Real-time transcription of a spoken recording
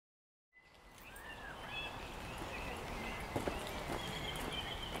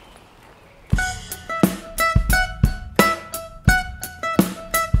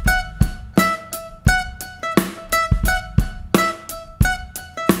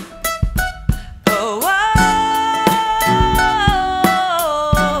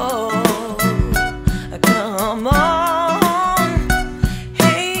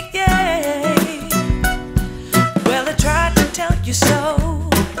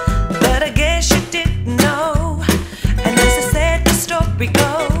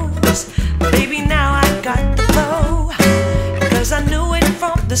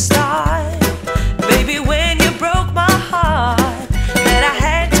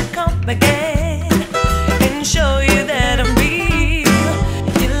again and show you that I'm real.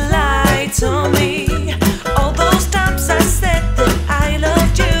 You lied to me. All those times I said that I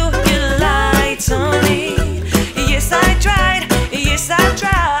loved you, you lied to me. Yes, I tried. Yes, I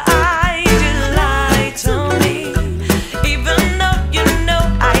tried. You lied to me. Even though you know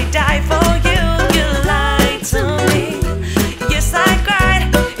I die for you, you lied to me. Yes, I cried.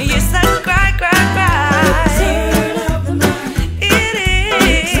 Yes, I cried, cried, cried. Turn up the mind. It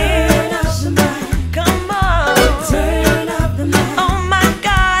is. Turn up the mind. Come on. Turn up the mind. Oh my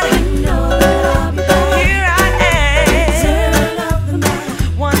God. You know that I'll be back. Here I am. Turn up the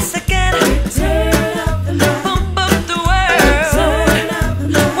mind. Once again. Turn up the mind. Pump up the world. Turn up the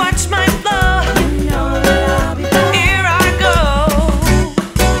mind. Watch my flow. You know that I'll be back. Here I go.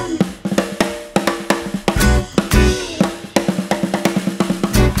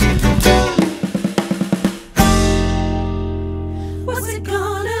 What's it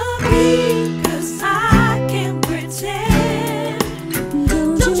gonna be? 'Cause I can't pretend.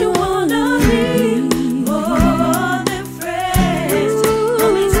 Don't you wanna be more than friends?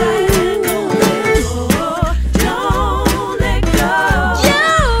 Hold me tight and don't let go. Don't let go. You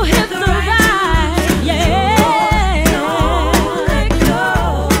hit the right, yeah. Don't let go.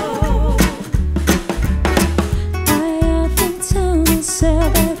 I often tell myself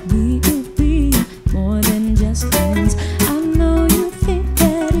that we could be more than just friends. I know you think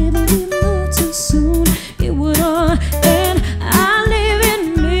that if we move too soon, it would all end. I live in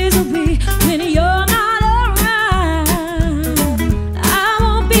misery when you're not around. I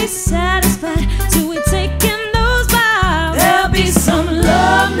won't be satisfied till we're taking those vows. There'll be some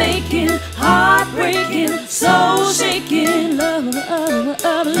love making, heartbreaking, soul shaking,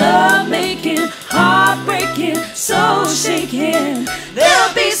 love making, heartbreaking, soul shaking.